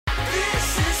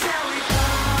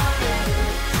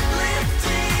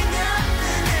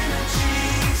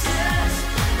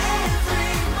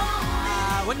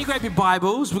grab your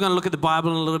Bibles. We're going to look at the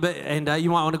Bible in a little bit, and you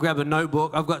might want to grab a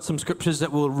notebook. I've got some scriptures that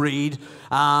we'll read.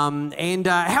 How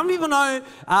many people know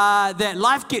that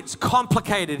life gets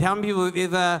complicated? How many people have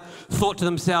ever thought to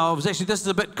themselves, actually, this is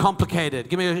a bit complicated?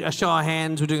 Give me a show of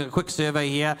hands. We're doing a quick survey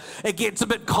here. It gets a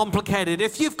bit complicated.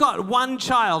 If you've got one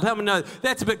child, how many know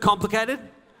that's a bit complicated?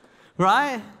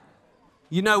 Right?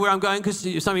 You know where I'm going, because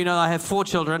some of you know I have 4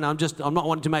 children. I'm not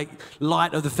wanting to make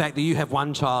light of the fact that you have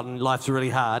one child and life's really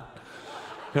hard,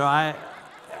 right?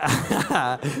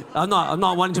 I'm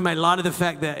not wanting to make light of the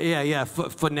fact that,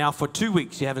 for 2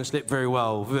 weeks you haven't slept very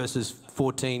well versus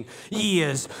 14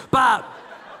 years. But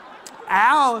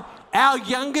our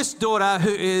youngest daughter,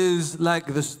 who is like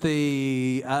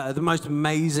the most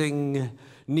amazing,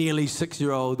 nearly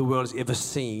 6-year-old the world has ever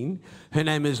seen, her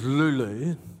name is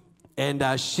Lulu.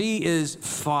 And she is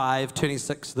 5, turning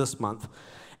 6 this month.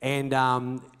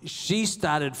 And she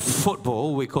started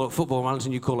football. We call it football in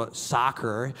Wellington. You call it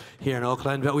soccer here in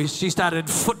Auckland. But she started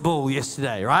football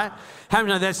yesterday, right? How many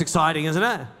know that's exciting, isn't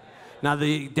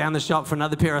it? Down the shop for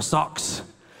another pair of socks.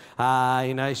 She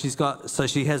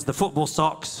has the football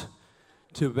socks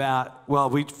to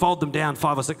we fold them down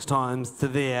 5 or 6 times to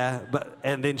there.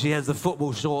 And then she has the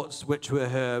football shorts, which were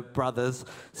her brother's.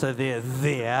 So they're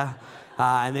there.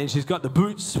 And then she's got the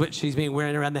boots, which she's been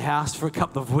wearing around the house for a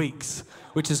couple of weeks,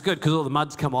 which is good because all the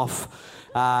mud's come off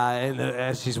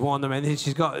as she's worn them. And then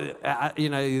she's got,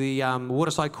 the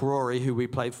Waterside Karori, who we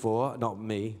played for, not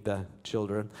me, the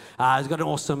children. Has got an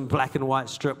awesome black and white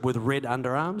strip with red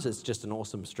underarms. It's just an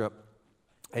awesome strip.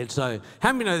 And so,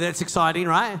 how many know that's exciting,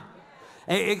 right?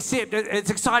 Except it's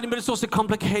exciting, but it's also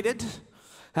complicated.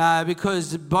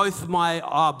 Because both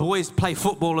my boys play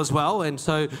football as well, and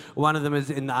so one of them is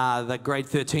in the grade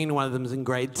 13, one of them is in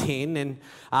grade 10,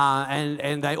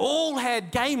 and they all had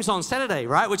games on Saturday,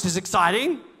 right? Which is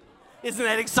exciting. Isn't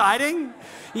that exciting?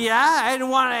 Yeah,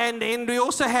 and we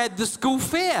also had the school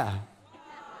fair,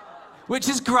 which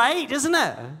is great, isn't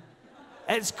it?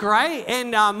 It's great,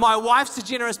 and my wife's a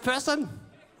generous person,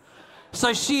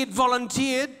 so she had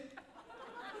volunteered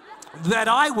that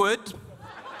I would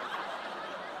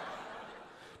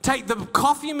take the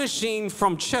coffee machine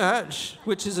from church,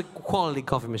 which is a quality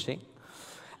coffee machine,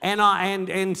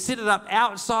 and set it up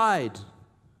outside.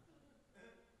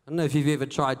 I don't know if you've ever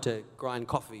tried to grind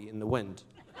coffee in the wind.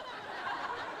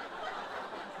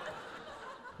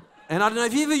 And I don't know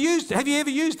if have you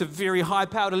ever used a very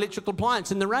high-powered electrical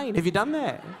appliance in the rain? Have you done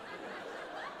that?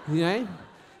 You know?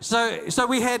 So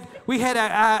we had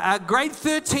a grade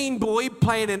 13 boy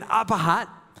playing in Upper Hutt.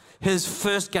 His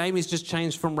first game, he's just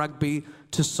changed from rugby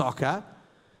to soccer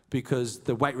because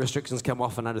the weight restrictions come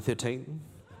off in under 13,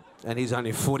 and he's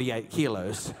only 48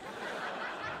 kilos.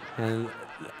 And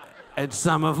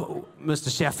some of Mr.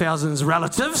 Schaffhausen's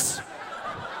relatives,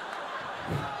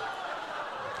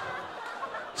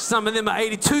 some of them are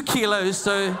 82 kilos,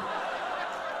 so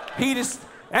he just,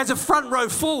 as a front row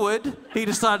forward, he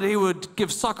decided he would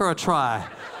give soccer a try.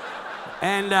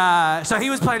 And so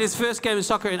he was playing his first game of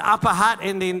soccer in Upper Hutt,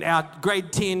 and then our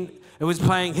grade 10 was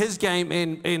playing his game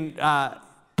in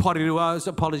Porirua.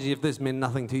 Apology if this meant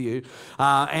nothing to you.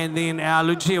 And then our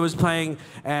Lucia was playing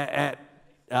at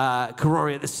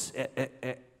Karori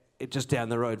just down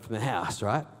the road from the house,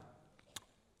 right?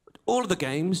 All of the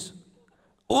games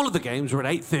were at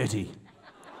 8:30.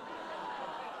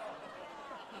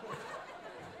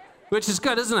 Which is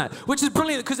good, isn't it? Which is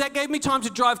brilliant, because that gave me time to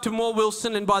drive to Moore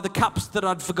Wilson and buy the cups that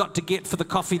I'd forgot to get for the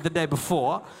coffee the day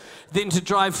before. Then to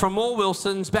drive from Moore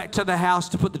Wilson's back to the house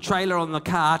to put the trailer on the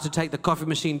car to take the coffee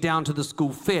machine down to the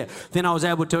school fair. Then I was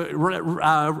able to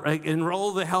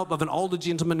enroll the help of an older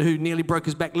gentleman who nearly broke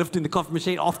his back lifting the coffee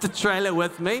machine off the trailer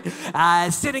with me.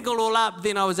 Setting it all up,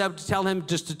 then I was able to tell him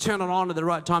just to turn it on at the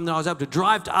right time. Then I was able to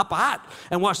drive to Upper Hutt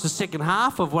and watch the second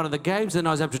half of one of the games. Then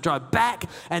I was able to drive back,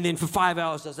 and then for 5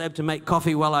 hours I was able to make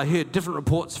coffee while I heard different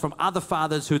reports from other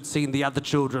fathers who'd seen the other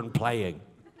children playing.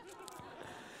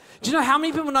 Do you know how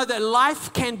many people know that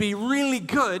life can be really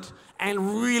good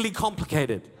and really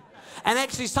complicated? And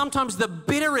actually, sometimes the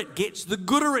better it gets, the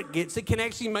gooder it gets, it can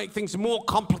actually make things more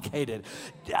complicated.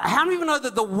 How many people know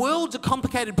that the world's a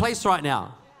complicated place right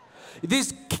now?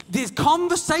 There's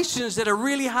conversations that are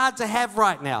really hard to have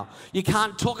right now. You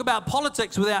can't talk about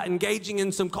politics without engaging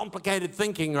in some complicated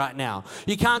thinking right now.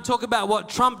 You can't talk about what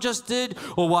Trump just did,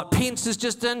 or what Pence has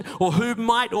just done, or who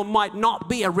might or might not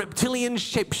be a reptilian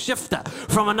shapeshifter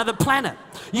from another planet.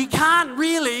 You can't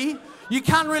really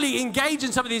engage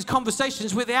in some of these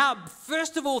conversations without,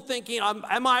 first of all, thinking,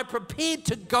 am I prepared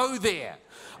to go there?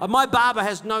 My barber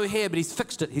has no hair, but he's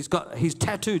fixed it. He's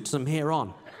tattooed some hair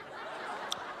on.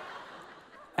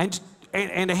 And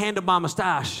a handlebar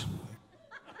moustache.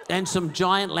 and some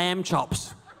giant lamb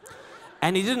chops.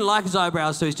 And he didn't like his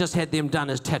eyebrows, so he's just had them done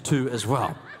as tattoo as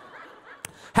well.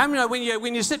 How many know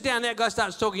when you sit down, that guy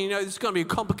starts talking, you know this is going to be a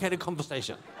complicated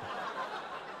conversation.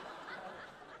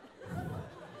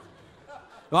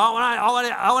 Well,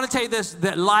 I want to tell you this,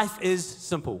 that life is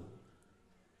simple.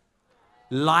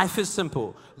 Life is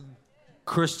simple.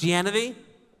 Christianity,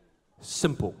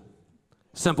 simple.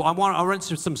 Simple. I'll run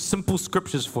through some simple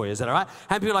scriptures for you. Is that all right?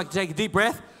 How many people like to take a deep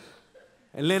breath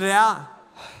and let it out?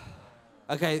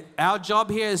 Okay, our job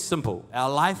here is simple. Our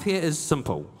life here is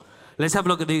simple. Let's have a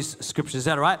look at these scriptures. Is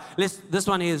that all right? This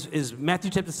one is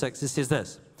Matthew chapter 6. It says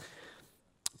this.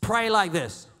 Pray like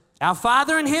this. Our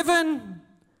Father in heaven,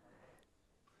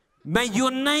 may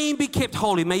your name be kept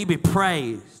holy. May you be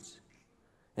praised.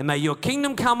 And may your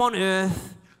kingdom come on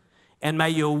earth. And may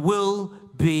your will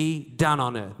be done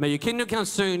on earth. May your kingdom come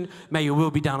soon. May your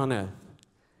will be done on earth.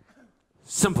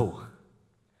 Simple.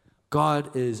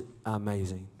 God is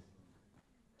amazing.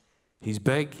 He's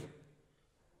big.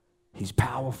 He's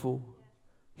powerful.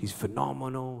 He's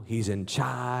phenomenal. He's in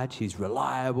charge. He's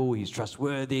reliable. He's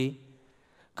trustworthy.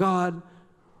 God,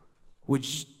 would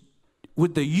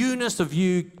the you-ness of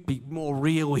you be more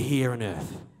real here on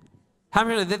earth? How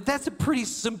many know that's a pretty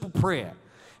simple prayer?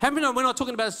 How many know we're not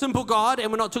talking about a simple God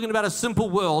and we're not talking about a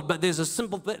simple world, but there's a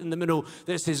simple bit in the middle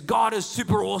that says God is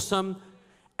super awesome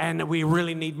and we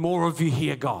really need more of you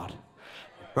here, God.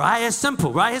 Right? It's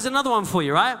simple, right? Here's another one for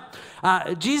you, right?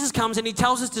 Jesus comes and he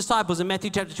tells his disciples in Matthew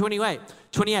chapter 28,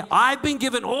 I've been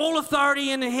given all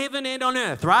authority in heaven and on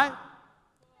earth, right?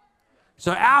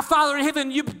 So our Father in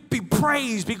heaven, you be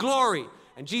praised, be glory.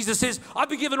 And Jesus says, I've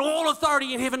been given all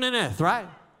authority in heaven and earth, right?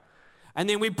 And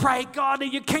then we pray, God,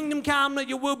 let your kingdom come, let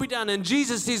your will be done. And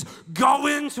Jesus says, go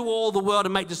into all the world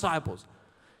and make disciples.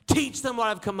 Teach them what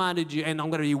I've commanded you, and I'm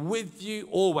going to be with you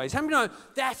always. How many know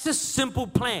that's a simple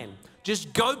plan?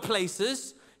 Just go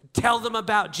places, tell them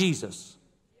about Jesus.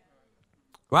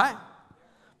 Right?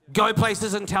 Go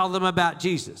places and tell them about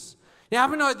Jesus. Now, how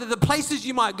many know that the places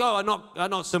you might go are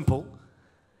not simple?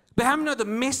 But how many know the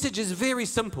message is very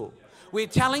simple? We're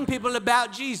telling people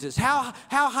about Jesus. How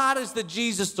hard is the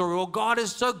Jesus story? Well, God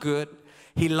is so good.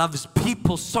 He loves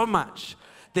people so much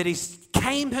that he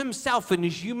came himself in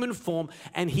his human form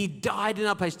and he died in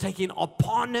our place, taking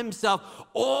upon himself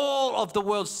all of the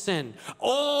world's sin,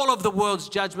 all of the world's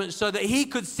judgment, so that he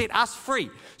could set us free,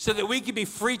 so that we could be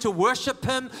free to worship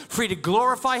him, free to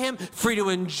glorify him, free to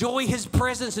enjoy his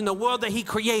presence in the world that he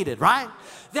created, right?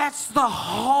 That's the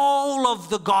whole of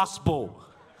the gospel.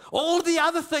 All the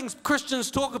other things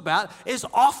Christians talk about is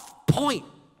off point.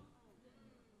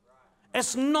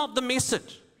 It's not the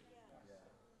message.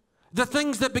 The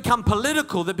things that become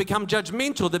political, that become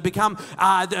judgmental, that become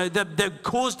that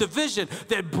cause division,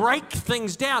 that break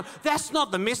things down, that's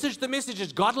not the message. The message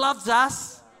is God loves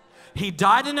us. He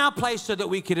died in our place so that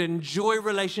we could enjoy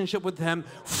relationship with him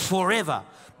forever.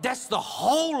 That's the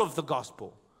whole of the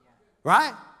gospel,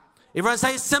 right? Everyone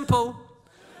say it's simple.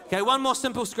 Okay, one more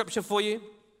simple scripture for you.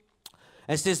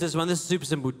 It says this one. This is super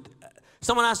simple.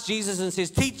 Someone asked Jesus and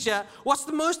says, teacher, what's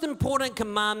the most important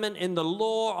commandment in the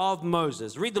law of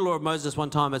Moses? Read the law of Moses one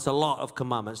time. It's a lot of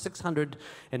commandments,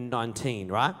 619,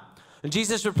 right? And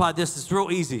Jesus replied this, it's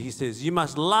real easy. He says, you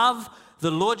must love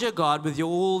the Lord your God with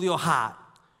all your heart,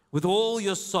 with all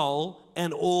your soul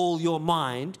and all your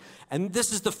mind. And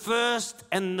this is the first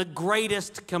and the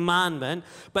greatest commandment.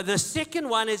 But the second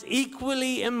one is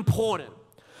equally important.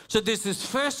 So there's this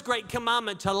first great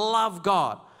commandment to love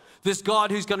God. This God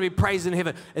who's going to be praised in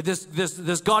heaven.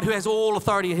 This God who has all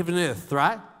authority in heaven and earth,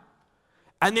 right?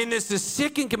 And then there's the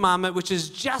second commandment, which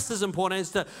is just as important, is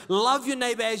to love your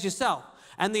neighbor as yourself.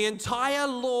 And the entire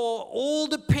law all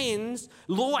depends,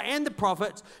 law and the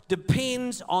prophets,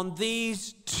 depends on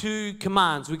these two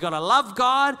commands. We've got to love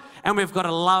God and we've got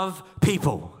to love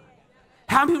people.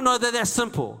 How many people know that that's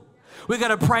simple? We've got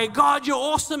to pray, God, you're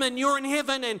awesome and you're in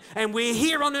heaven and we're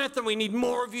here on earth and we need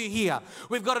more of you here.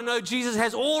 We've got to know Jesus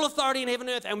has all authority in heaven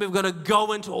and earth and we've got to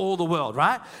go into all the world,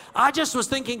 right? I just was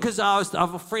thinking, because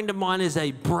a friend of mine is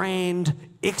a brand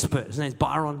expert. His name's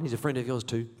Byron. He's a friend of yours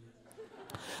too.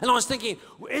 And I was thinking,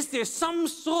 is there some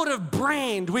sort of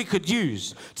brand we could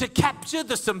use to capture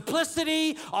the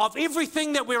simplicity of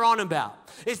everything that we're on about?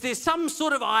 Is there some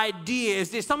sort of idea?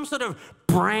 Is there some sort of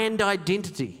brand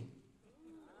identity?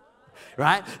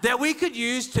 Right? That we could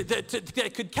use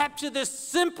that could capture this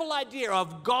simple idea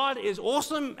of God is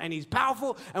awesome and he's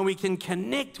powerful and we can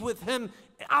connect with him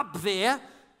up there,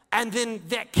 and then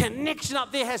that connection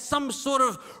up there has some sort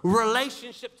of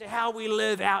relationship to how we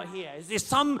live out here. Is there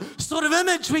some sort of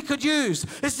image we could use?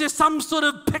 Is there some sort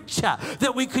of picture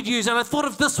that we could use? And I thought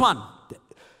of this one.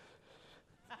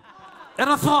 And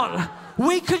I thought,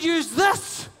 we could use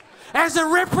this as a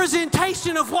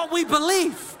representation of what we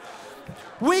believe.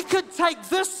 We could take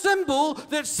this symbol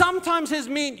that sometimes has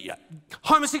meant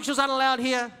homosexuals aren't allowed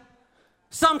here.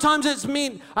 Sometimes it's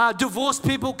meant divorced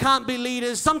people can't be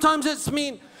leaders. Sometimes it's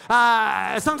meant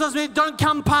don't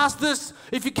come past this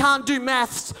if you can't do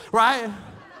maths, right?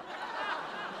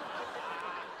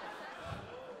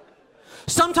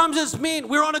 Sometimes it's meant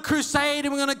we're on a crusade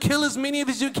and we're going to kill as many of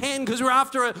as you can because we're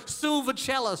after a silver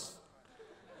chalice.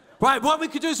 Right, what we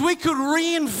could do is we could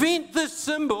reinvent this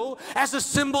symbol as a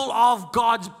symbol of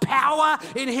God's power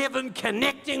in heaven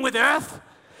connecting with earth,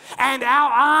 and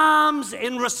our arms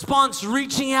in response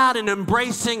reaching out and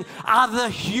embracing other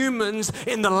humans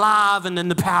in the love and in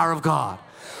the power of God.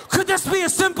 Could this be a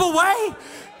simple way?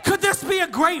 Could this be a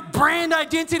great brand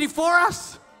identity for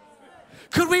us?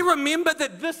 Could we remember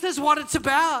that this is what it's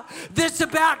about? This is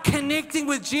about connecting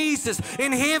with Jesus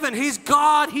in heaven. He's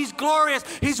God, He's glorious,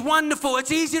 He's wonderful.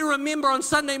 It's easy to remember on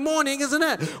Sunday morning, isn't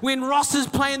it? When Ross is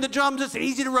playing the drums, it's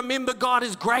easy to remember God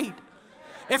is great.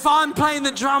 If I'm playing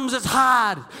the drums, it's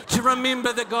hard to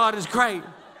remember that God is great.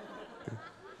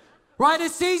 Right?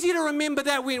 It's easy to remember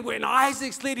that when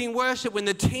Isaac's leading worship, when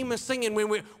the team is singing,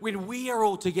 when we are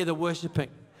all together worshiping.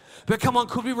 But come on,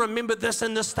 could we remember this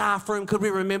in the staff room? Could we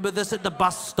remember this at the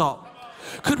bus stop?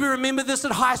 Could we remember this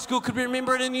at high school? Could we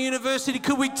remember it in the university?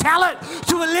 Could we tell it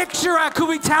to a lecturer? Could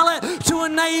we tell it to a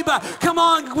neighbor? Come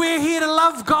on, we're here to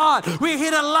love God. We're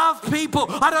here to love people.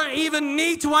 I don't even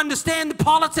need to understand the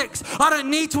politics. I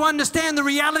don't need to understand the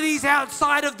realities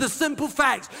outside of the simple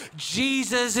facts.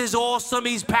 Jesus is awesome.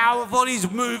 He's powerful. He's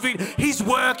moving. He's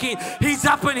working. He's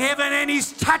up in heaven and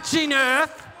He's touching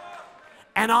earth.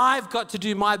 And I've got to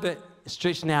do my bit,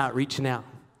 stretching out, reaching out.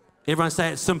 Everyone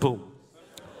say it's simple.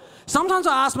 Sometimes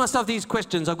I ask myself these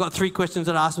questions. I've got 3 questions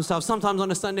that I ask myself. Sometimes on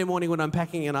a Sunday morning when I'm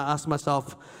packing and I ask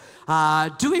myself,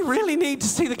 do we really need to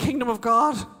see the kingdom of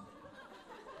God?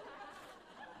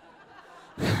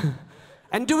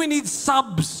 And do we need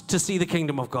subs to see the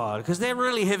kingdom of God? Because they're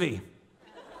really heavy.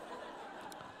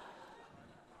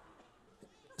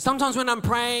 Sometimes when I'm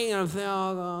praying, I'm thinking,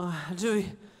 oh God,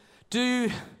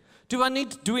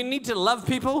 do we need to love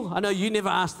people? I know you never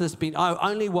asked this, but I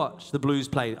only watch the Blues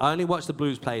play. I only watch the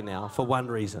Blues play now for one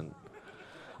reason.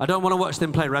 I don't want to watch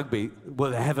them play rugby.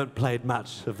 Well, they haven't played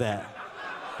much of that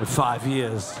in 5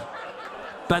 years.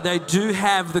 But they do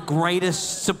have the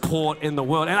greatest support in the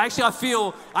world. And actually,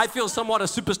 I feel somewhat a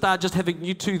superstar just having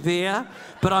you two there.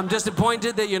 But I'm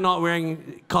disappointed that you're not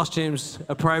wearing costumes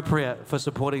appropriate for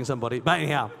supporting somebody. But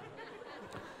anyhow,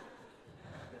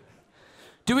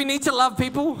 do we need to love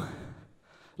people?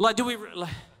 Like, do we,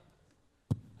 like,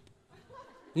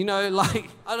 you know, like,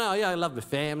 I don't know, yeah, I love my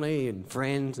family and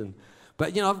friends,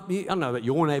 but, you know, I don't know what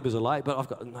your neighbours are like,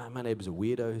 but my neighbours are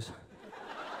weirdos.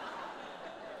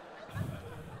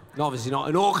 Obviously not.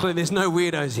 In Auckland, there's no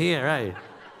weirdos here, eh?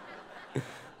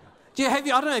 I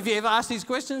don't know, have you ever asked these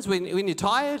questions when you're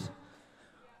tired?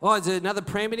 Oh, is it another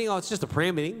prayer meeting? Oh, it's just a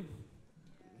prayer meeting.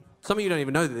 Some of you don't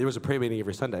even know that there is a prayer meeting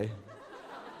every Sunday.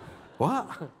 What?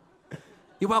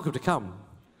 You're welcome to come.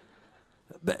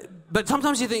 But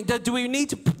sometimes you think, do we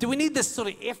need this sort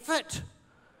of effort?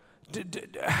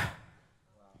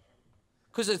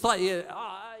 Because it's like,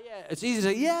 it's easy to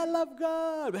say, yeah, I love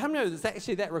God. But how many know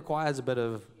that requires a bit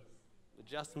of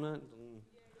adjustment?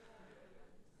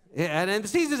 And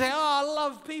it's easy to say, I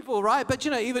love people, right? But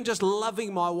you know, even just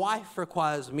loving my wife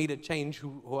requires me to change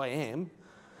who I am.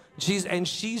 She's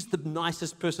the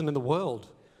nicest person in the world.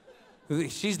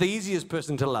 She's the easiest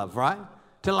person to love, right?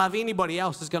 To love anybody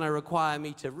else is going to require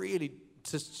me to really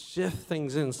shift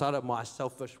things inside of my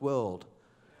selfish world,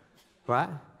 right?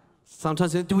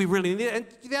 Sometimes, do we really need it?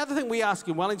 And the other thing we ask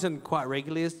in Wellington quite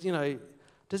regularly is, you know,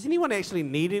 does anyone actually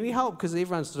need any help? Because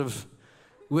everyone's sort of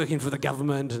working for the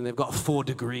government and they've got 4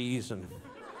 degrees. And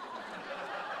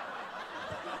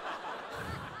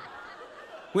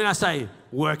when I say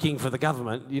working for the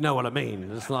government, you know what I mean.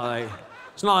 It's not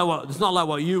like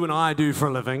what you and I do for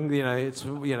a living.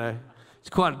 It's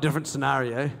quite a different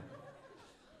scenario.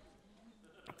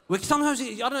 Sometimes,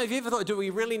 I don't know if you ever thought, do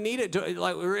we really need it? We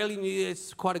really need it?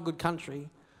 It's quite a good country.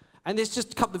 And there's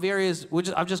just a couple of areas,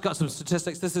 I've just got some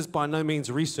statistics. This is by no means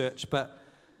research, but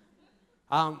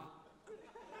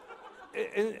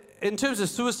in terms of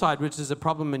suicide, which is a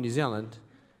problem in New Zealand,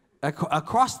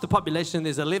 across the population,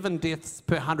 there's 11 deaths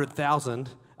per 100,000.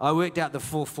 I worked out the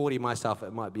 440 myself.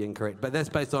 It might be incorrect, but that's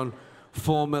based on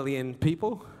 4 million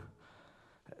people.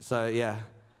 So, yeah.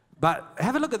 But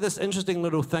have a look at this interesting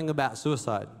little thing about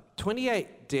suicide.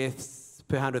 28 deaths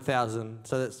per 100,000,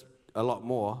 so that's a lot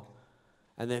more.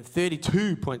 And then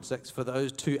 32.6 for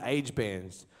those 2 age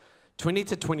bands. 20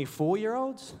 to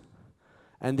 24-year-olds,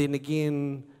 and then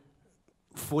again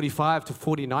 45 to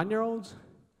 49-year-olds.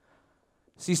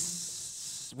 See,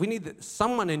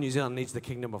 someone in New Zealand needs the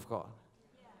kingdom of God.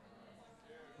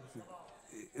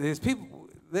 There's people.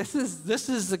 This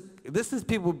is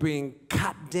people being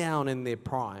cut down in their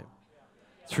prime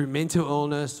through mental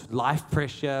illness, life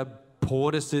pressure,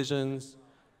 poor decisions.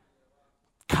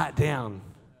 Cut down.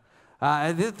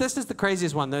 This is the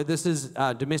craziest one, though. This is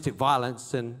domestic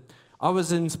violence, and I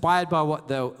was inspired by what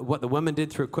the women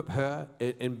did through Equip Her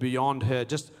and beyond her,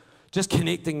 just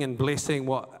connecting and blessing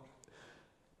what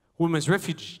Women's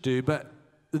Refuge do. But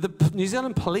the New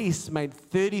Zealand Police made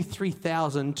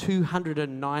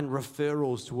 33,209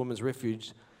 referrals to Women's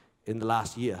Refuge in the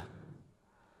last year.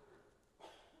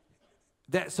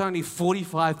 That's only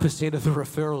 45% of the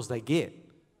referrals they get.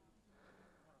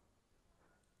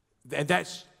 And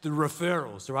that's the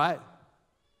referrals, right?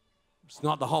 It's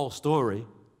not the whole story.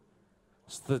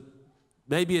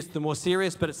 Maybe it's the more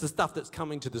serious, but it's the stuff that's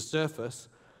coming to the surface.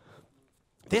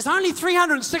 There's only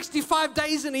 365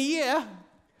 days in a year.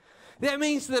 That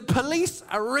means the police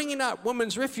are ringing up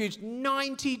Women's Refuge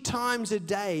 90 times a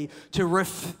day to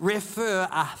refer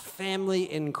a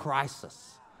family in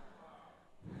crisis.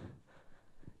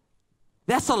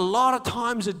 That's a lot of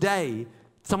times a day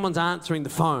someone's answering the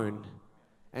phone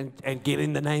and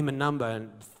getting the name and number and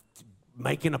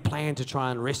making a plan to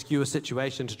try and rescue a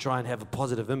situation, to try and have a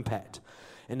positive impact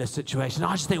in a situation.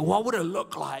 I just think, what would it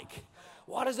look like?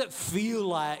 What does it feel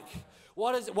like?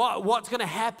 What's going to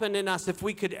happen in us if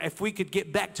we could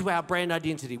get back to our brand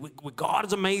identity? God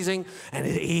is amazing, and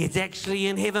He's actually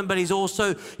in heaven, but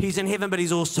He's in heaven, but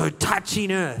He's also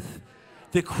touching earth.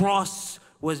 The cross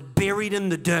was buried in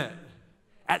the dirt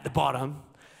at the bottom,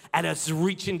 and it's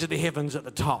reaching to the heavens at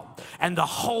the top. And the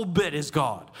whole bit is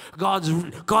God.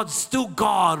 God's still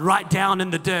God right down in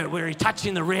the dirt where He's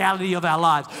touching the reality of our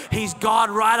lives. He's God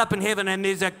right up in heaven, and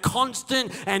there's a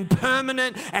constant and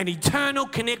permanent and eternal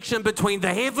connection between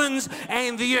the heavens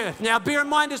and the earth. Now, bear in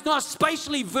mind, it's not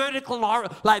spatially vertical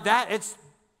like that. It's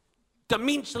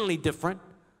dimensionally different.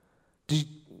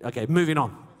 Okay, moving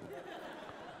on.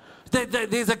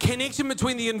 There's a connection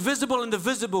between the invisible and the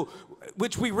visible,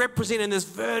 which we represent in this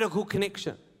vertical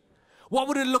connection. What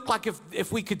would it look like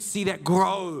if we could see that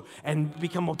grow and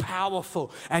become more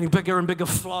powerful and bigger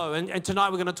flow? And tonight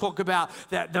we're going to talk about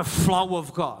the flow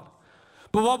of God.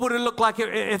 But what would it look like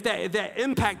if that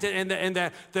impacted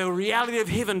and the reality of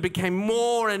heaven became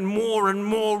more and more and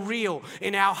more real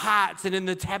in our hearts and in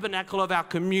the tabernacle of our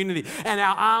community, and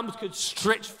our arms could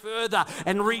stretch further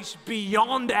and reach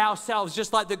beyond ourselves,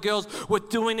 just like the girls were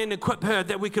doing in Equip Her,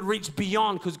 that we could reach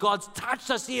beyond because God's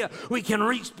touched us here. We can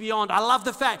reach beyond. I love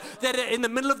the fact that in the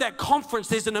middle of that conference,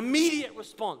 there's an immediate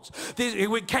response.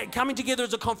 We're coming together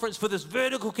as a conference for this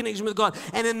vertical connection with God,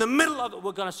 and in the middle of it,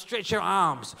 we're going to stretch our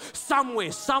arms somewhere.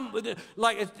 It's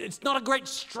not a great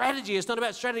strategy. It's not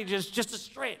about strategy. It's just a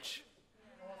stretch.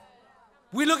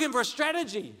 We're looking for a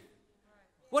strategy.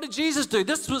 What did Jesus do?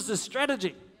 This was the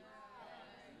strategy.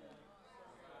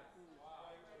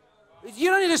 You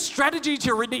don't need a strategy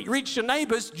to reach your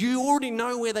neighbors. You already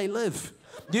know where they live.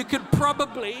 You could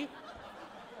probably,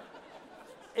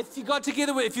 if you got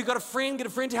a friend, get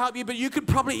a friend to help you, but you could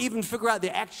probably even figure out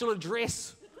their actual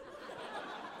address.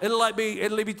 It'll be.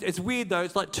 It's weird though.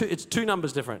 It's two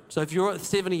numbers different. So if you're at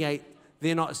 78,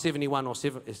 they're not 71 or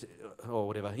 7 or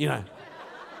whatever. You know,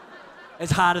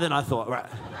 it's harder than I thought. Right.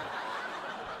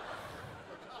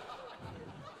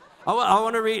 I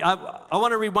want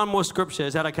to read one more scripture.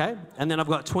 Is that okay? And then I've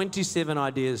got 27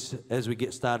 ideas as we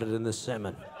get started in this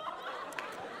sermon.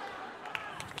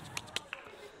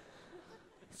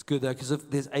 It's good though because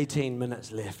there's 18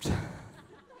 minutes left.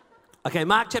 Okay,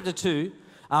 Mark chapter 2.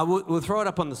 We'll throw it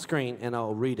up on the screen and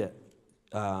I'll read it.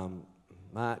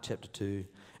 Mark chapter 2.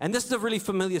 And this is a really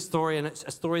familiar story, and it's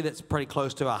a story that's pretty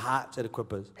close to our hearts at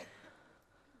Equippers.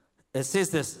 It says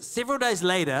this: several days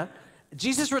later,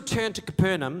 Jesus returned to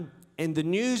Capernaum, and the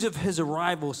news of his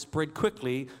arrival spread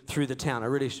quickly through the town. I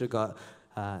really should have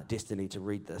got Destiny to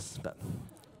read this. But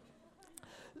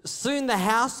soon the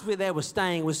house where they were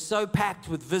staying was so packed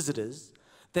with visitors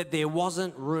that there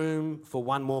wasn't room for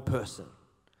one more person.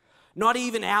 Not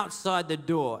even outside the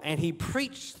door. And he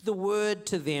preached the word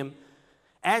to them.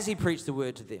 As he preached the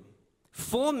word to them,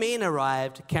 4 men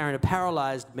arrived carrying a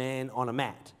paralyzed man on a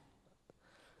mat.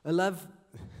 I love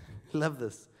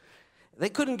this. They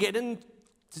couldn't get in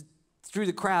through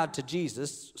the crowd to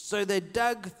Jesus, so they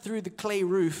dug through the clay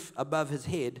roof above his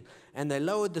head, and they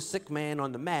lowered the sick man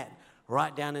on the mat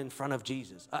right down in front of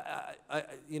Jesus.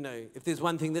 If there's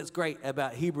one thing that's great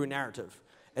about Hebrew narrative,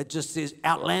 it just says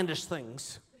outlandish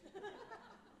things.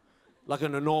 like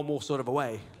in a normal sort of a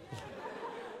way.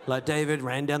 Like David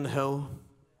ran down the hill,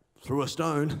 threw a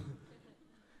stone.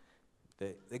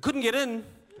 They couldn't get in,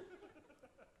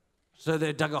 so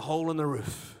they dug a hole in the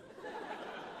roof.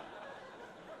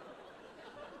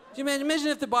 Do you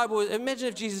imagine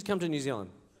if Jesus come to New Zealand?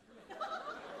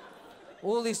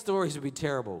 All these stories would be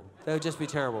terrible. They would just be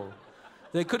terrible.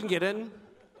 They couldn't get in,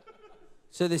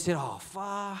 so they said, oh,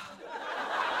 fuck.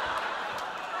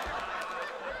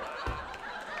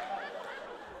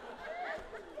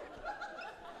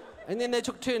 And then they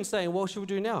took turns saying, what should we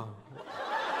do now?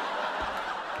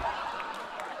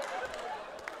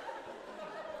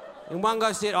 And one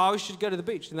guy said, oh, we should go to the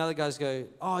beach. And the other guys go,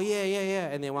 oh, yeah.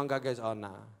 And then one guy goes, oh, nah.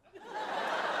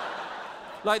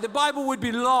 Like, the Bible would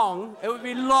be long. It would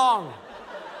be long.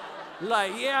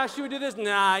 Like, yeah, should we do this?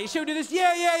 Nah. Should we do this?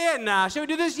 Yeah. Nah. Should we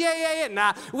do this? Yeah.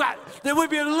 Nah. Well, there would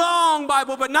be a long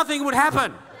Bible, but nothing would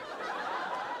happen.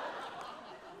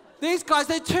 These guys,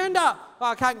 they turned up. Oh,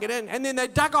 I can't get in. And then they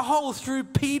dug a hole through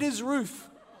Peter's roof.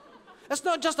 It's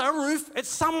not just a roof. It's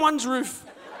someone's roof.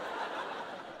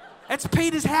 It's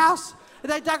Peter's house.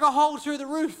 They dug a hole through the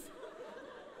roof.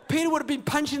 Peter would have been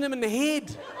punching him in the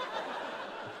head.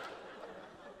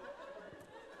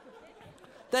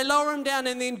 They lower him down,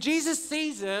 and then Jesus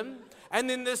sees him, and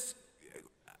then this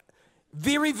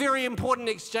very, very important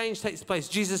exchange takes place.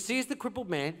 Jesus sees the crippled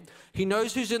man. He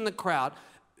knows who's in the crowd.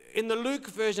 In the Luke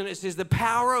version, it says the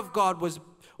power of God was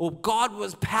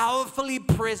powerfully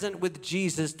present with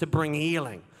Jesus to bring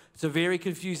healing. It's a very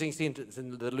confusing sentence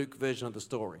in the Luke version of the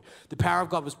story. The power of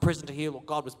God was present to heal, or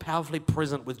God was powerfully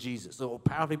present with Jesus, or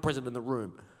powerfully present in the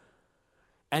room.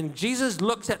 And Jesus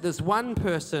looks at this one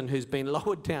person who's been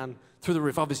lowered down through the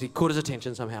roof, obviously caught his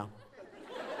attention somehow.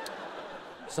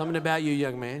 Something about you,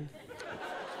 young man.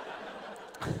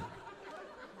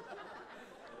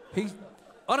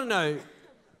 I don't know,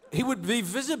 he's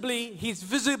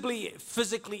visibly,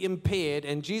 physically impaired,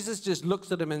 and Jesus just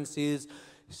looks at him and says,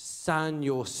 son,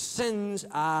 your sins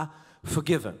are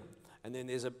forgiven. And then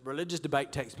there's a religious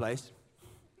debate takes place.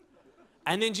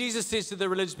 And then Jesus says to the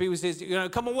religious people, he says,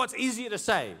 come on, what's easier to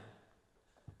say?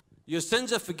 Your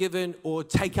sins are forgiven, or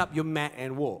take up your mat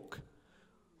and walk.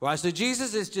 Right? So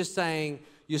Jesus is just saying,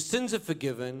 your sins are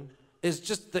forgiven is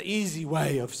just the easy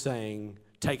way of saying,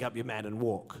 take up your mat and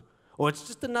walk. Or it's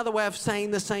just another way of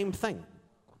saying the same thing.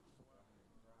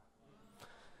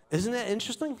 Isn't that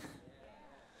interesting?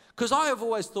 Because I have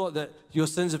always thought that your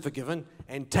sins are forgiven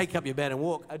and take up your mat and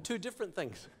walk are two different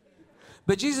things.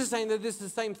 But Jesus is saying that this is the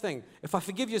same thing. If I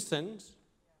forgive your sins,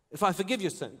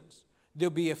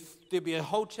 there'll be a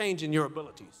whole change in your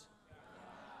abilities.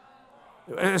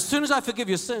 As soon as I forgive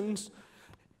your sins,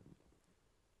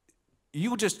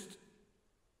 you'll just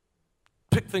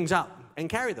pick things up and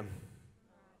carry them.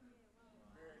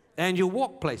 And you'll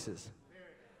walk places.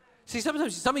 See,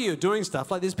 sometimes some of you are doing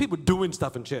stuff, like there's people doing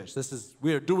stuff in church.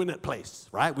 We're doing it place,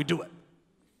 right? We do it.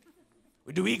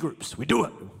 We do e-groups. We do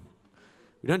it.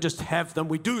 We don't just have them,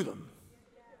 we do them.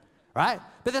 Right?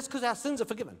 But that's because our sins are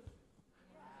forgiven.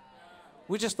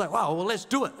 We're just like, wow, well, let's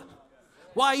do it.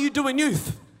 Why are you doing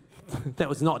youth? That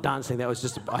was not dancing. That was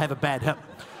just, I have a bad hip.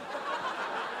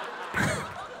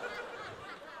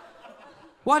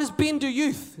 Why does Ben do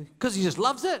youth? Because he just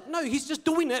loves it? No, he's just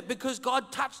doing it because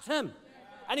God touched him.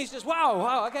 And he's just,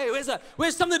 wow, okay,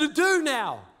 where's something to do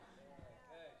now?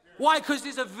 Why? Because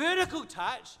there's a vertical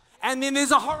touch and then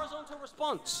there's a horizontal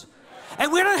response.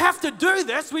 And we don't have to do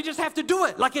this, we just have to do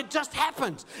it. Like it just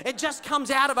happens. It just comes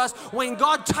out of us. When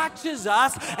God touches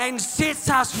us and sets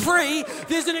us free,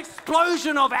 there's an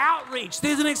explosion of outreach.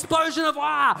 There's an explosion of,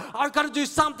 I've got to do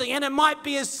something. And it might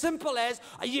be as simple as,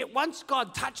 once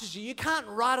God touches you, you can't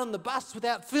ride on the bus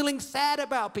without feeling sad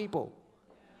about people.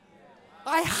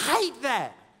 I hate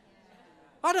that.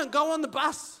 I don't go on the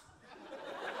bus.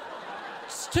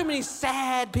 There's too many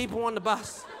sad people on the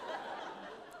bus.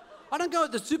 I don't go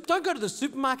to the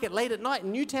supermarket late at night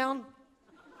in Newtown.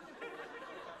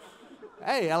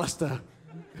 Hey, Alistair.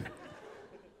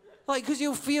 Like, because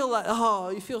you'll feel like,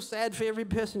 you feel sad for every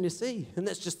person you see, and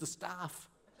that's just the staff.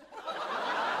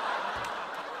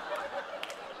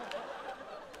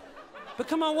 But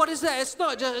come on, what is that? It's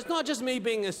not just me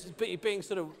being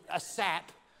sort of a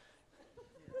sap.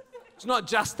 It's not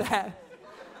just that.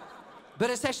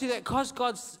 But it's actually that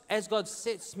because as God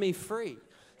sets me free,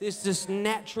 there's this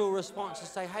natural response to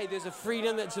say, hey, there's a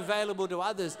freedom that's available to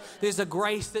others. There's a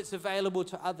grace that's available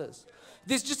to others.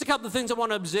 There's just a couple of things I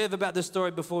want to observe about this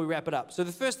story before we wrap it up. So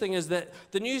the first thing is that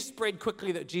the news spread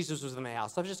quickly that Jesus was in the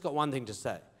house. I've just got one thing to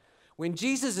say. When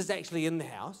Jesus is actually in the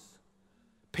house,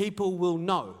 people will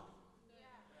know.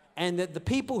 And that the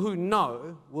people who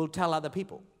know will tell other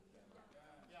people.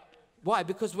 Why?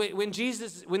 Because when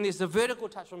there's a vertical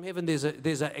touch from heaven, there's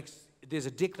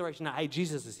a declaration that, hey,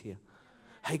 Jesus is here.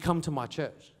 Hey, come to my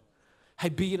church. Hey,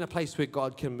 be in a place where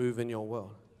God can move in your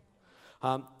world.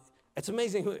 It's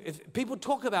amazing. If people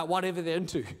talk about whatever they're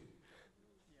into,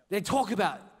 they talk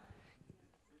about,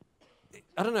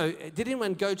 I don't know, did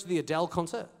anyone go to the Adele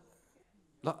concert?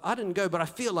 Like, I didn't go, but I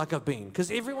feel like I've been,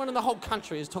 because everyone in the whole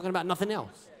country is talking about nothing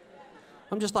else.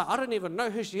 I'm just like, I don't even know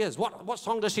who she is. What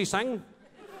song does she sing?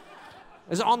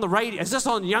 Is it on the radio? Is this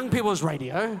on young people's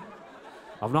radio?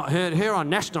 I've not heard her on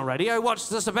national radio. What's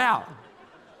this about?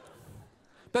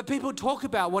 But people talk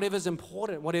about whatever's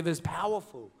important, whatever's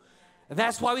powerful. And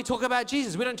that's why we talk about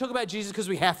Jesus. We don't talk about Jesus because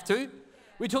we have to.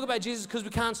 We talk about Jesus because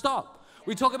we can't stop.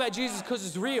 We talk about Jesus because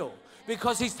it's real,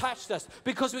 because he's touched us,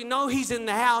 because we know he's in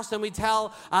the house and we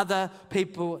tell other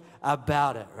people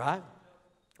about it, right?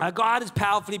 God is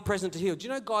powerfully present to heal. Do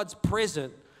you know God's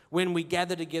present when we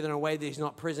gather together in a way that he's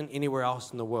not present anywhere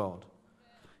else in the world?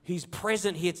 He's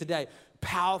present here today,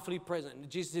 powerfully present. And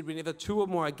Jesus said, whenever two or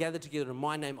more are gathered together in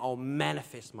my name, I'll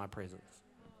manifest my presence.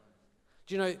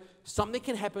 Do you know, something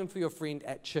can happen for your friend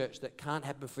at church that can't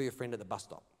happen for your friend at the bus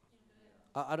stop.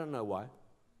 I don't know why.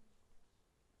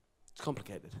 It's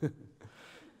complicated.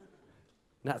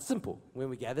 Now, it's simple. When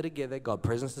we gather together, God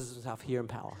presents himself here in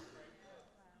power.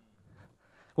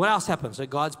 What else happens? So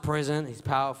God's present, he's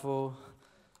powerful.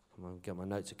 I'm going to get my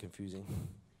notes are confusing.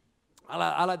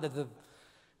 I like that the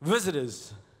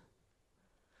visitors,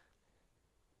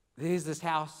 there's this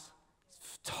house,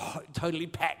 totally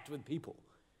packed with people.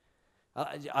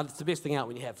 It's the best thing out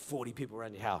when you have 40 people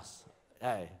around your house.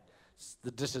 Hey,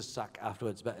 the dishes suck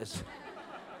afterwards, but it's...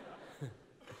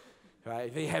 Right?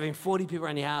 If you're having 40 people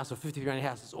around your house or 50 people around your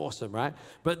house, it's awesome, right?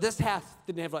 But this house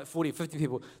didn't have like 40 or 50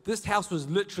 people. This house was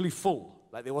literally full.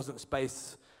 Like there wasn't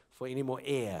space for any more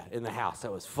air in the house.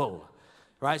 It was full,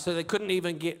 right? So they couldn't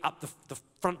even get up. The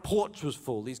front porch was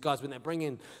full. These guys, when they bring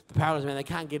in the paralyzed man, they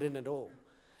can't get in at all.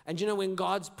 And you know, when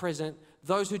God's present,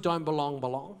 those who don't belong,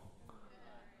 belong.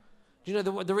 Do you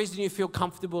know the reason you feel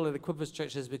comfortable at Equippers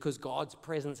Church is because God's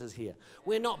presence is here.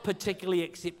 We're not particularly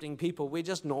accepting people. We're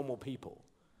just normal people.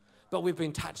 But we've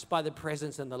been touched by the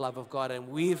presence and the love of God, and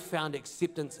we've found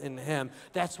acceptance in him.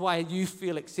 That's why you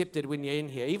feel accepted when you're in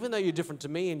here, even though you're different to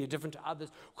me and you're different to others,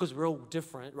 because we're all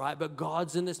different, right? But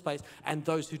God's in this place, and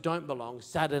those who don't belong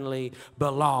suddenly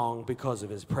belong because of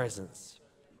his presence.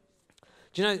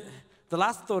 Do you know, the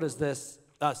last thought is this,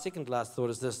 second last thought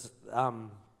is this,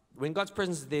 when God's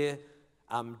presence is there,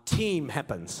 team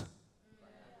happens.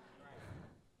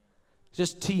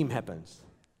 Just team happens.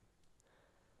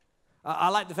 I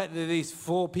like the fact that these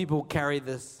 4 people carry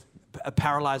a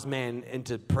paralyzed man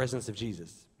into the presence of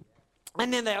Jesus.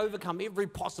 And then they overcome every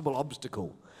possible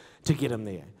obstacle to get him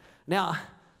there. Now,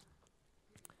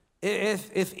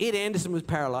 if Ed Anderson was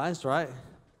paralyzed, right,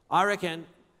 I reckon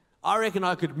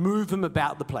I could move him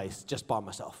about the place just by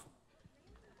myself.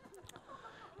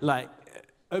 Like,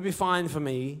 it would be fine for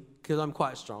me because I'm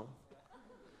quite strong.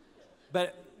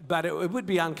 But it would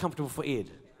be uncomfortable for Ed.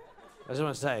 I just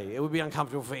want to say, it would be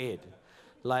uncomfortable for Ed.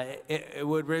 Like, it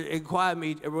would require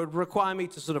me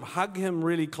to sort of hug him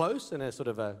really close in a sort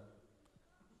of a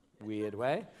weird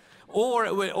way. Or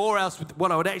else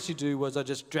what I would actually do was I'd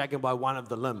just drag him by one of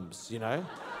the limbs, you know?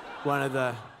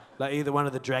 Either one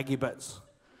of the draggy bits.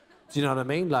 Do you know what I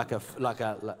mean? Like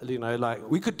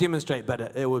we could demonstrate,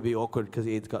 but it would be awkward because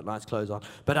Ed's got nice clothes on.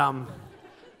 But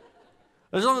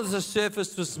as long as the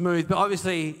surface was smooth, but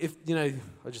obviously, if, you know, I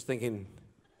was just thinking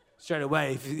straight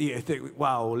away, if you think,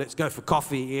 wow, let's go for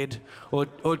coffee, Ed,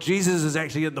 or Jesus is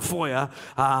actually in the foyer,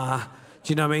 do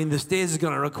you know what I mean? The stairs is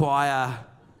going to require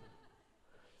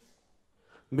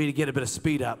me to get a bit of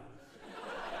speed up.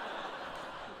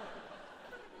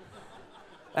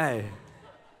 Hey,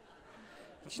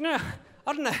 do you know,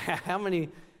 I don't know how many,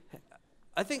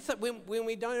 I think that when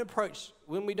we don't approach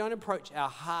our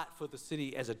heart for the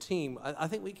city as a team, I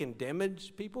think we can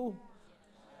damage people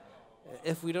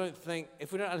if we don't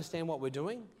understand what we're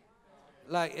doing.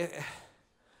 Like,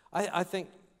 I think,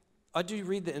 I do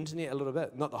read the internet a little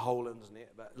bit, not the whole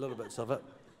internet, but little bits of it.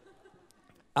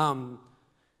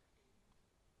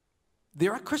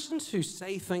 There are Christians who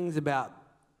say things about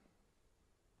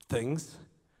things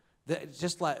that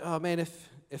just like, oh man,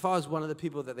 if I was one of the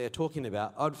people that they're talking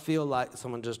about, I'd feel like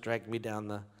someone just dragged me down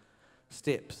the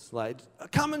steps. Like,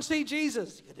 come and see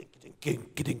Jesus.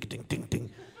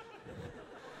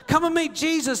 Come and meet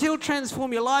Jesus. He'll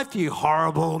transform your life, you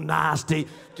horrible, nasty,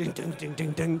 ding, ding, ding,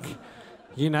 ding, ding.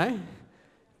 You know?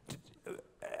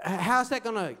 how's that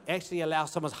going to actually allow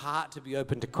someone's heart to be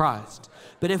open to Christ?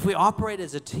 But if we operate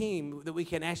as a team, that we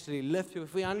can actually lift,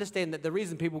 if we understand that the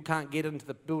reason people can't get into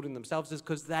the building themselves is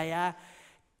because they are,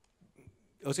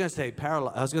 I was going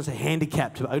to say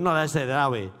handicapped, but we're not allowed to say that,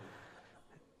 are we?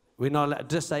 We're not allowed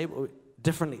disabled,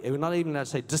 differently. We're not even allowed to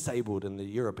say disabled in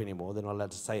Europe anymore. They're not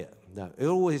allowed to say it. No, it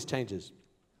always changes.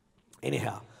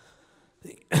 Anyhow,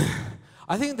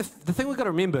 I think the thing we've got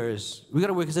to remember is we've got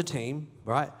to work as a team,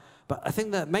 right? But I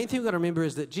think the main thing we've got to remember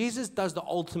is that Jesus does the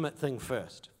ultimate thing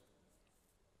first.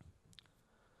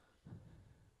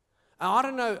 And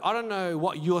I don't know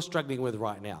what you're struggling with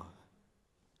right now.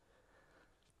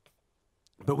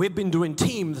 But we've been doing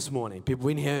team this morning. People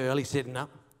in here early setting up.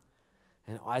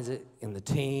 And Isaac and the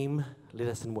team led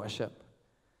us in worship.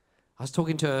 I was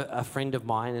talking to a friend of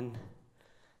mine, and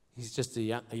he's just a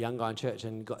young guy in church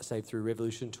and got saved through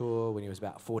Revolution Tour when he was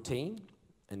about 14.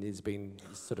 And he's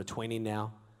sort of 20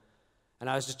 now. And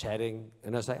I was just chatting,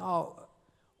 and I was like, oh,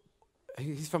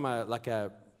 he's from a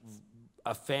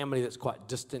family that's quite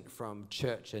distant from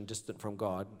church and distant from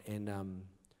God. And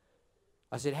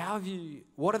I said,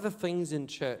 what are the things in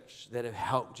church that have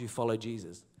helped you follow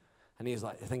Jesus? And he was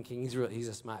like thinking, he's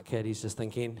a smart kid, he's just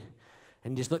thinking.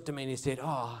 And he just looked at me and he said,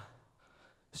 oh,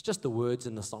 it's just the words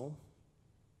in the song.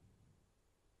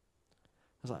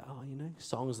 I was like, oh,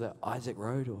 songs that Isaac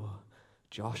wrote or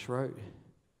Josh wrote.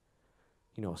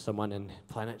 Someone in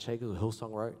Planet Shakers or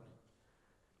Hillsong wrote,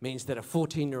 means that a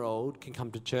 14-year-old can come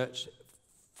to church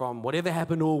from whatever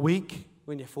happened all week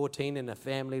when you're 14 in a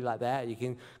family like that. You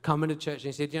can come into church,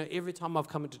 and he said, every time I've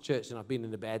come into church and I've been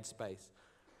in a bad space,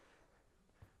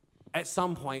 at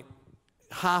some point,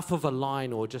 half of a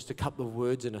line or just a couple of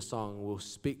words in a song will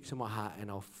speak to my heart, and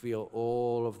I'll feel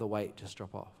all of the weight just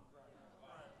drop off.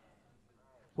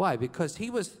 Why? Because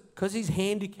he's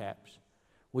handicapped.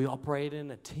 We operate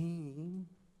in a team.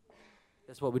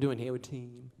 That's what we're doing here, a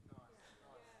team.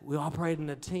 We operate in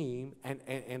a team,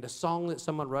 and a song that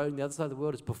someone wrote on the other side of the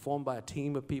world is performed by a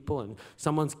team of people, and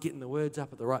someone's getting the words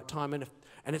up at the right time, and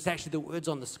it's actually the words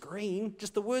on the screen,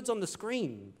 just the words on the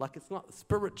screen, like it's not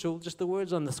spiritual, just the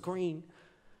words on the screen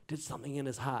did something in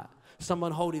his heart.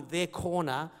 Someone holding their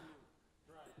corner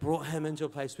brought him into a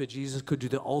place where Jesus could do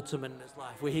the ultimate in his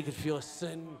life, where he could feel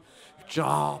sin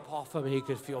drop off him, and he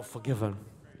could feel forgiven.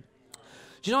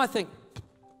 Do you know, I think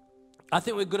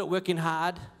we're good at working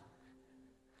hard.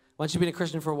 Once you've been a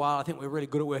Christian for a while, I think we're really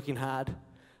good at working hard.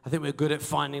 I think we're good at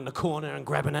finding the corner and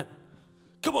grabbing it.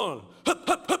 Come on, hup,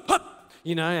 hup, hup, hup.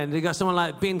 And you got someone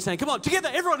like Ben saying, come on,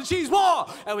 together, everyone achieve more.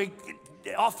 And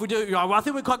off we do. I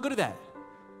think we're quite good at that.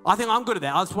 I think I'm good at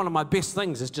that. That's one of my best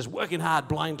things, is just working hard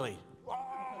blindly.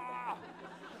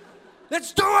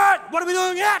 Let's do it. What are we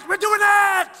doing yet? We're doing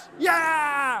it.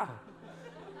 Yeah.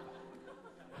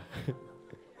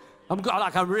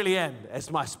 I really am. It's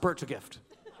my spiritual gift.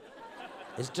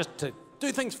 It's just to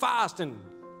do things fast and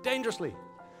dangerously.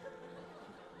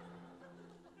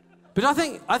 But I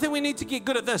think we need to get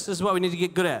good at this. This is what we need to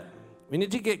get good at. We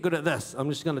need to get good at this. I'm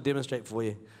just going to demonstrate for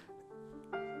you.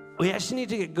 We actually need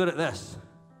to get good at this.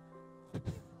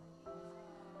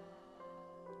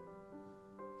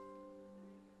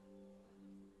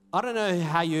 I don't know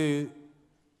how you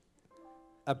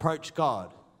approach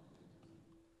God.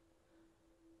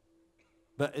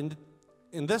 But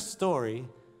in this story,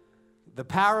 the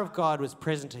power of God was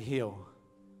present to heal.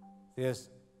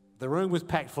 The room was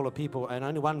packed full of people, and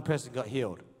only one person got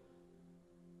healed.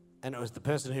 And it was the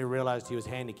person who realized he was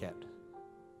handicapped.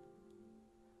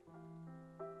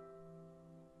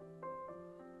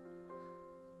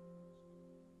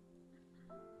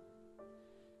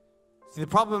 See, the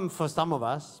problem for some of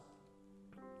us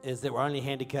is that we're only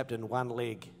handicapped in one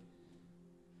leg,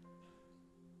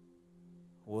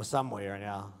 or somewhere in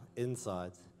our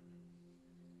insides.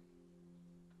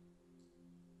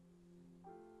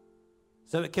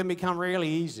 So it can become really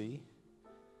easy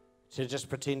to just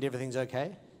pretend everything's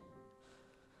okay.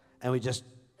 And we just,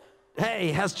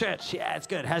 hey, how's church? Yeah, it's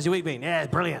good. How's your week been? Yeah,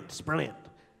 it's brilliant. It's brilliant.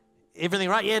 Everything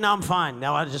right? Yeah, no, I'm fine.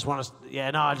 No, I just want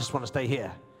to stay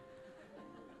here.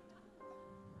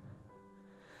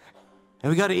 And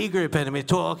we go to e-group and we're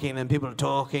talking and people are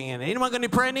talking and anyone got any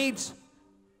prayer needs?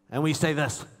 And we say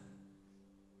this.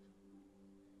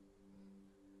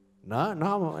 No,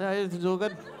 everything's all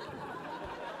good.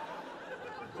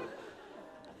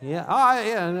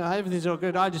 Yeah, everything's all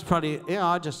good. I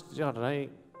don't know.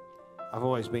 I've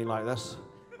always been like this.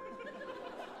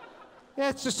 Yeah,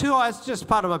 it's just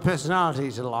part of my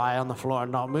personality to lie on the floor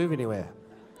and not move anywhere.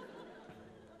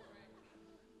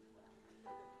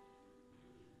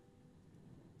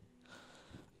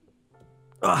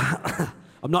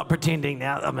 I'm not pretending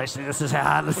now. This is how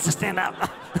hard it is to stand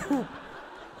up.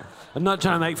 I'm not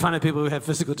trying to make fun of people who have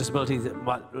physical disabilities.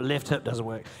 My left hip doesn't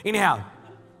work. Anyhow,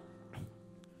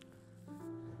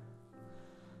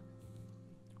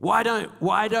 why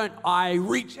don't I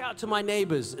reach out to my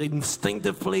neighbors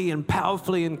instinctively and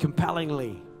powerfully and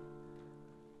compellingly?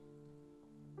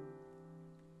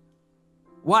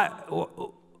 Why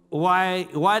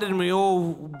didn't we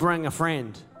all bring a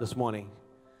friend this morning?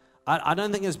 I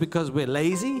don't think it's because we're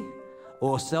lazy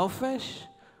or selfish.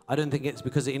 I don't think it's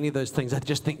because of any of those things. I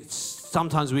just think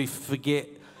sometimes we forget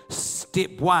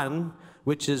step one,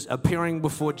 which is appearing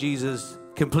before Jesus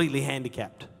completely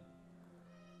handicapped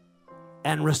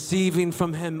and receiving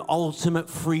from him ultimate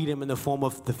freedom in the form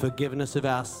of the forgiveness of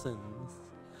our sins.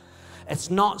 It's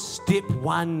not step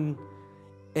one.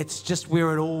 It's just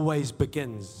where it always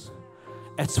begins.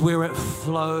 It's where it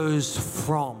flows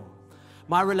from.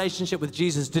 My relationship with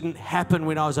Jesus didn't happen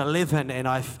when I was 11 and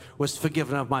I was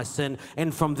forgiven of my sin.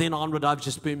 And from then onward, I've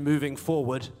just been moving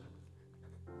forward.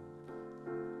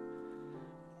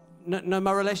 No,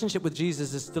 my relationship with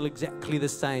Jesus is still exactly the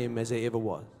same as it ever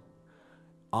was.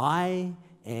 I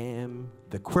am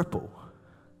the cripple,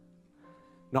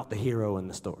 not the hero in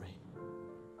the story.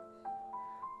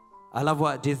 I love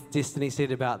what Destiny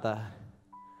said about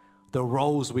the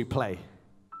roles we play.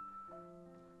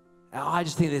 I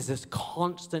just think there's this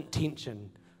constant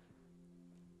tension.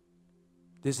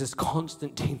 There's this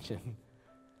constant tension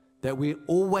that we're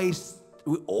always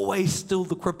still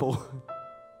the cripple.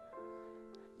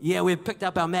 Yeah, we've picked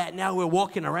up our mat. Now we're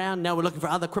walking around. Now we're looking for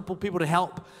other crippled people to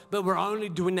help. But we're only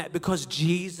doing that because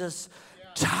Jesus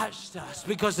touched us,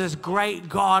 because this great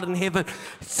God in heaven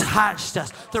touched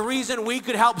us. The reason we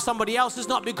could help somebody else is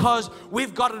not because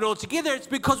we've got it all together. It's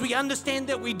because we understand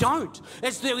that we don't.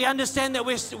 It's that we understand that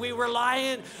we're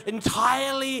reliant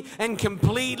entirely and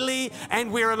completely,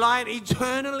 and we're reliant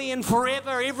eternally and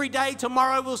forever. Every day,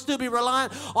 tomorrow, we'll still be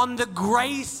reliant on the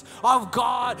grace of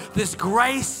God, this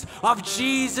grace of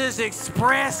Jesus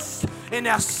expressed in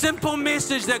our simple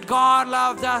message that God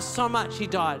loved us so much, he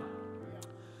died.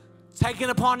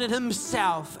 Taken upon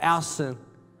himself our sin,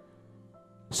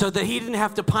 so that he didn't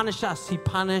have to punish us. He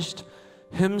punished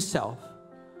himself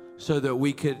so that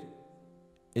we could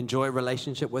enjoy a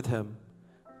relationship with him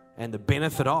and the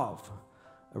benefit of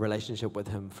a relationship with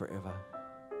him forever.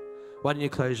 Why don't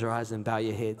you close your eyes and bow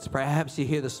your heads? Perhaps you're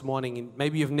here this morning and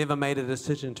maybe you've never made a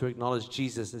decision to acknowledge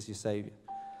Jesus as your Savior.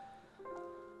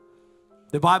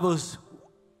 The Bible's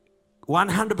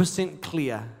 100%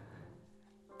 clear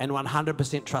and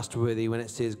 100% trustworthy when it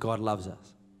says God loves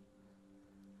us.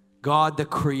 God, the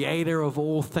creator of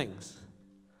all things.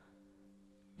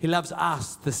 He loves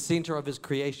us, the center of his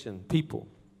creation, people.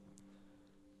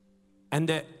 And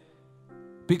that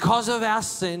because of our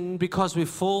sin, because we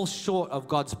fall short of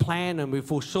God's plan and we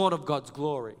fall short of God's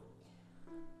glory,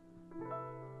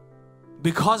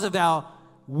 because of our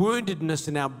woundedness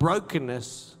and our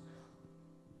brokenness,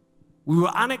 we were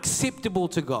unacceptable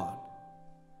to God.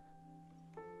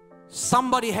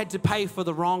 Somebody had to pay for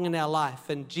the wrong in our life,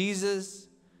 and Jesus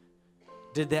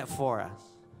did that for us.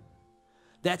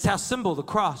 That's our symbol, the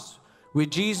cross, where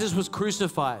Jesus was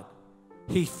crucified.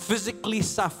 He physically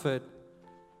suffered,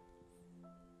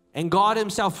 and God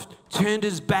himself turned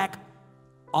his back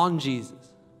on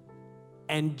Jesus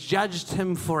and judged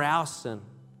him for our sin,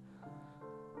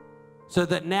 so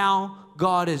that now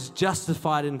God is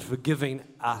justified in forgiving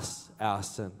us our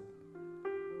sin.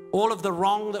 All of the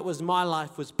wrong that was my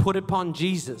life was put upon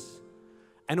Jesus,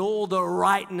 and all the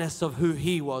rightness of who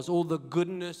he was, all the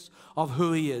goodness of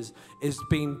who he is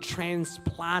being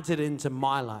transplanted into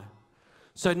my life.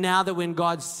 So now that when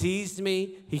God sees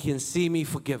me, he can see me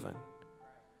forgiven.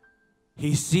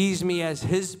 He sees me as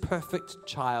his perfect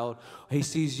child. He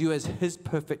sees you as his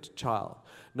perfect child,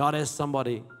 not as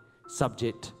somebody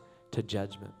subject to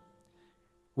judgment.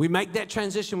 We make that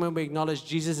transition when we acknowledge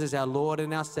Jesus as our Lord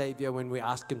and our Savior, when we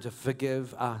ask him to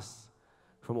forgive us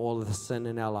from all of the sin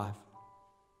in our life.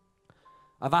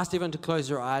 I've asked everyone to close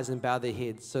their eyes and bow their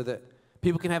heads so that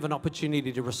people can have an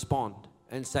opportunity to respond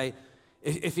and say,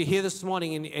 if you're here this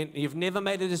morning and you've never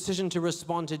made a decision to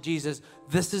respond to Jesus,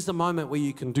 this is the moment where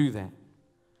you can do that.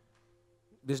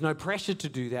 There's no pressure to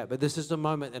do that, but this is the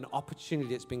moment, an opportunity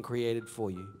that's been created for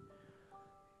you.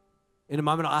 In a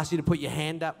moment, I'll ask you to put your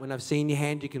hand up. When I've seen your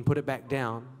hand, you can put it back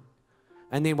down.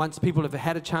 And then once people have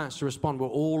had a chance to respond, we're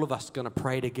all of us going to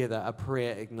pray together a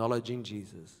prayer acknowledging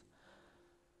Jesus.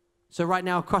 So right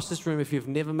now, across this room, if you've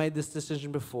never made this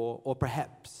decision before, or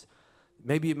perhaps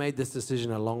maybe you made this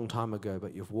decision a long time ago,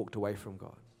 but you've walked away from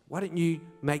God, why don't you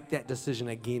make that decision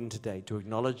again today to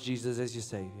acknowledge Jesus as your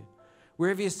Savior?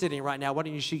 Wherever you're sitting right now, why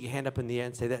don't you shoot your hand up in the air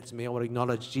and say, that's me. I want to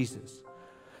acknowledge Jesus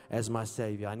as my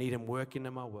Savior. I need him working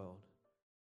in my world.